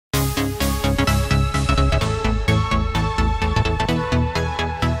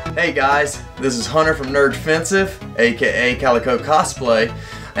Hey guys, this is Hunter from NerdFensive, aka Calico Cosplay,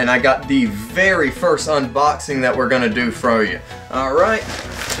 and I got the very first unboxing that we're gonna do for you. Alright,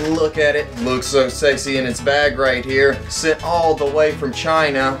 look at it. Looks so sexy in its bag right here. Sent all the way from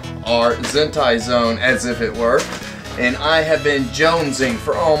China, our Zentai Zone, as if it were. And I have been jonesing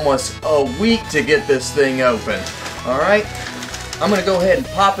for almost a week to get this thing open. Alright, I'm going to go ahead and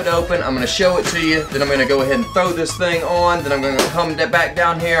pop it open. I'm going to show it to you. Then I'm going to go ahead and throw this thing on. Then I'm going to come back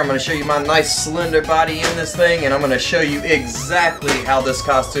down here. I'm going to show you my nice slender body in this thing. And I'm going to show you exactly how this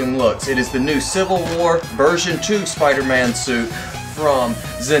costume looks. It is the new Civil War version 2 Spider-Man suit from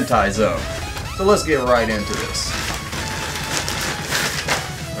Zentai Zone. So let's get right into this.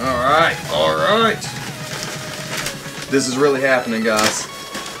 Alright. This is really happening, guys.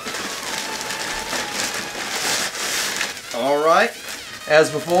 Alright, as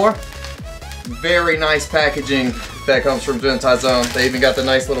before, very nice packaging that comes from Zentai Zone. They even got the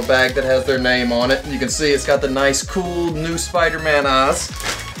nice little bag that has their name on it. You can see it's got the nice, cool, new Spider-Man eyes.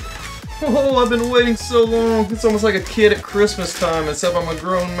 Oh, I've been waiting so long. It's almost like a kid at Christmas time, except I'm a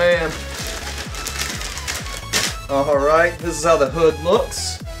grown man. Alright, this is how the hood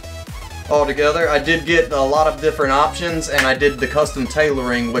looks all together. I did get a lot of different options, and I did the custom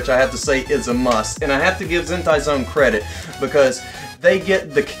tailoring, which I have to say is a must. And I have to give Zentai Zone credit because they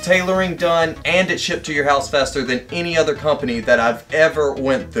get the tailoring done and it shipped to your house faster than any other company that I've ever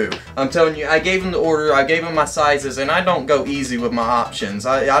went through. I'm telling you, I gave them the order, I gave them my sizes, and I don't go easy with my options.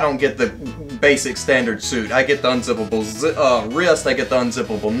 I don't get the basic standard suit. I get the unzippable wrist, I get the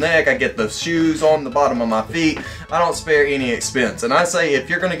unzippable neck, I get the shoes on the bottom of my feet. I don't spare any expense. And I say if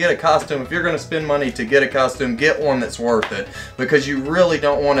you're going to get a costume, if you're going to spend money to get a costume, get one that's worth it. Because you really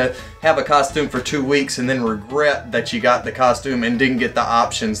don't want to have a costume for 2 weeks and then regret that you got the costume and didn't get the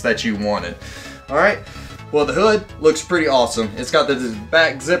options that you wanted. Alright, well, the hood looks pretty awesome. It's got the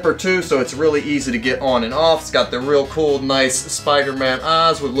back zipper too, so it's really easy to get on and off. It's got the real cool, nice Spider-Man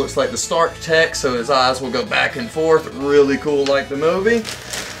eyes, which looks like the Stark tech, so his eyes will go back and forth. Really cool, like the movie.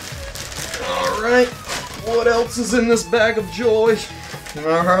 Alright, what else is in this bag of joy?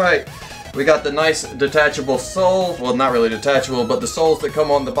 Alright. We got the nice detachable sole. Well, not really detachable, but the soles that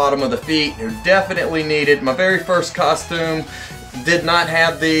come on the bottom of the feet are definitely needed. My very first costume did not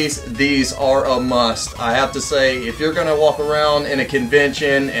have these. These are a must. I have to say, if you're going to walk around in a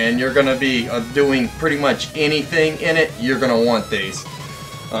convention and you're going to be doing pretty much anything in it, you're going to want these.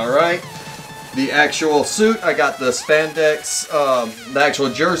 Alright. The actual suit, I got the spandex, the actual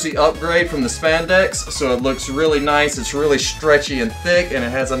jersey upgrade from the spandex, so it looks really nice. It's really stretchy and thick, and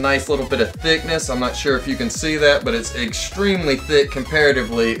it has a nice little bit of thickness. I'm not sure if you can see that, but it's extremely thick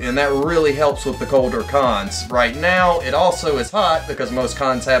comparatively, and that really helps with the colder cons. Right now, it also is hot because most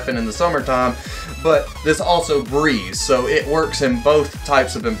cons happen in the summertime, but this also breathes, so it works in both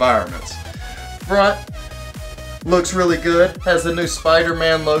types of environments. Front looks really good. Has the new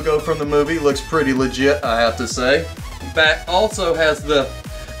Spider-Man logo from the movie. Looks pretty legit, I have to say. Back also has the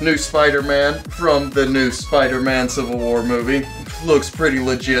new Spider-Man from the new Spider-Man Civil War movie. Looks pretty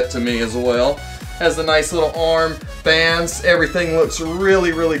legit to me as well. Has the nice little arm bands. Everything looks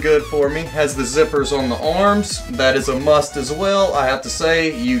really, really good for me. Has the zippers on the arms. That is a must as well. I have to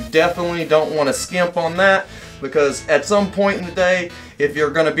say, you definitely don't want to skimp on that, because at some point in the day, if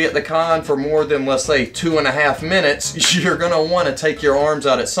you're going to be at the con for more than, let's say, 2.5 minutes, you're going to want to take your arms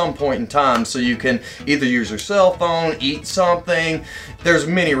out at some point in time so you can either use your cell phone, eat something. There's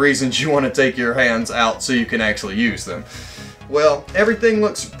many reasons you want to take your hands out so you can actually use them. Well, everything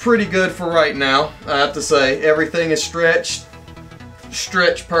looks pretty good for right now. I have to say, everything is stretched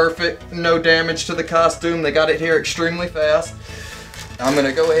perfect, no damage to the costume. They got it here extremely fast. I'm going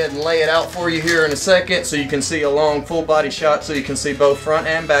to go ahead and lay it out for you here in a second so you can see a long full body shot so you can see both front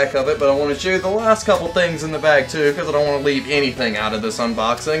and back of it. But I want to show you the last couple things in the bag too, because I don't want to leave anything out of this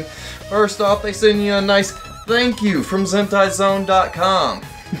unboxing. First off, they send you a nice thank you from ZentaiZone.com.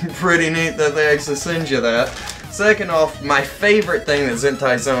 Pretty neat that they actually send you that. Second off, my favorite thing that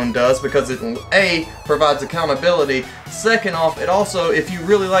Zentai Zone does, because it A, provides accountability. Second off, it also, if you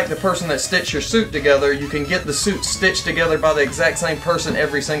really like the person that stitched your suit together, you can get the suit stitched together by the exact same person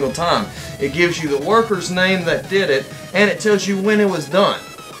every single time. It gives you the worker's name that did it, and it tells you when it was done.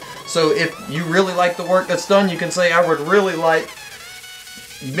 So if you really like the work that's done, you can say, I would really like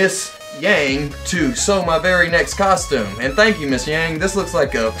Miss Yang to sew my very next costume. And thank you, Miss Yang. This looks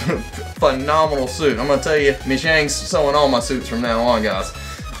like a phenomenal suit. I'm gonna tell you, Miss Yang's sewing all my suits from now on, guys.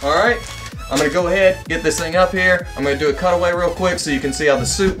 Alright, I'm gonna go ahead, get this thing up here. I'm gonna do a cutaway real quick so you can see how the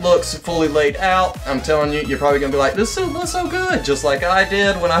suit looks fully laid out. I'm telling you, you're probably gonna be like, this suit looks so good, just like I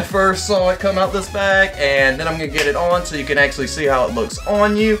did when I first saw it come out this bag. And then I'm gonna get it on so you can actually see how it looks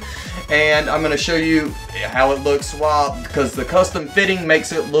on you. And I'm gonna show you how it looks because the custom fitting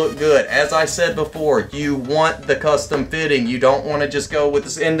makes it look good. As I said before, you want the custom fitting. You don't want to just go with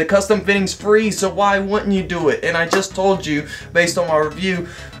this, and the custom fitting's free, so why wouldn't you do it? And I just told you, based on my review,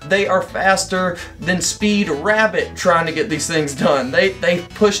 they are faster than Speed Rabbit trying to get these things done. They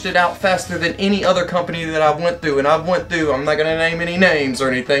pushed it out faster than any other company that I went through, and I'm not gonna name any names or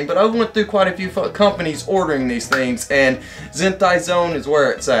anything, but I went through quite a few companies ordering these things, and Zentai Zone is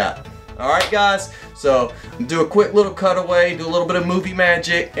where it's at. Alright guys, so do a quick little cutaway, do a little bit of movie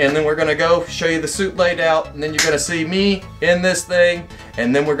magic, and then we're gonna go show you the suit laid out, and then you're gonna see me in this thing,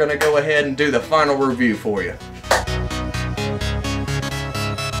 and then we're gonna go ahead and do the final review for you.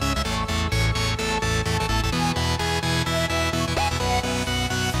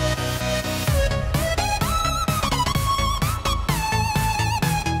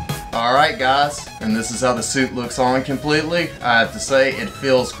 Alright guys, and this is how the suit looks on completely. I have to say, it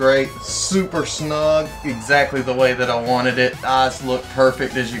feels great, super snug, exactly the way that I wanted it. Eyes look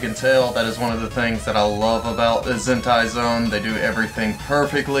perfect, as you can tell. That is one of the things that I love about the Zentai Zone. They do everything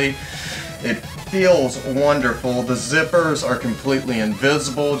perfectly. It feels wonderful. The zippers are completely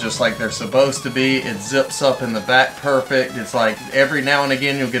invisible, just like they're supposed to be. It zips up in the back perfect. It's like every now and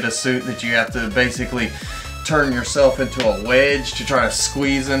again you'll get a suit that you have to basically turn yourself into a wedge to try to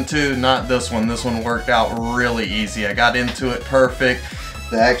squeeze into. Not this one. This one worked out really easy. I got into it perfect.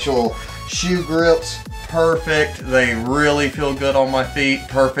 The actual shoe grips, perfect. They really feel good on my feet.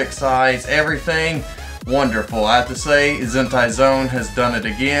 Perfect size. Everything wonderful. I have to say, Zentai Zone has done it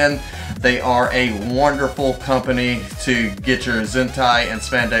again. They are a wonderful company to get your Zentai and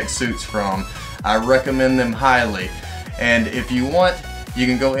spandex suits from. I recommend them highly. And if you want, you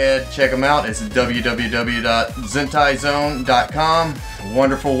can go ahead, check them out. It's www.zentaizone.com.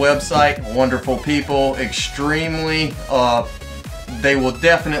 Wonderful website, wonderful people, extremely, they will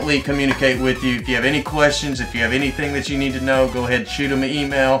definitely communicate with you. If you have any questions, if you have anything that you need to know, go ahead and shoot them an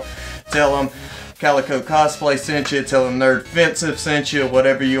email. Tell them Calico Cosplay sent you, tell them NerdFensive sent you,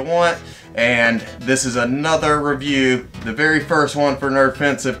 whatever you want. And this is another review, the very first one for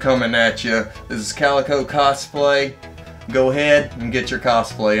NerdFensive coming at you. This is Calico Cosplay. Go ahead and get your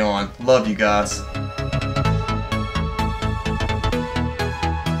cosplay on. Love you guys.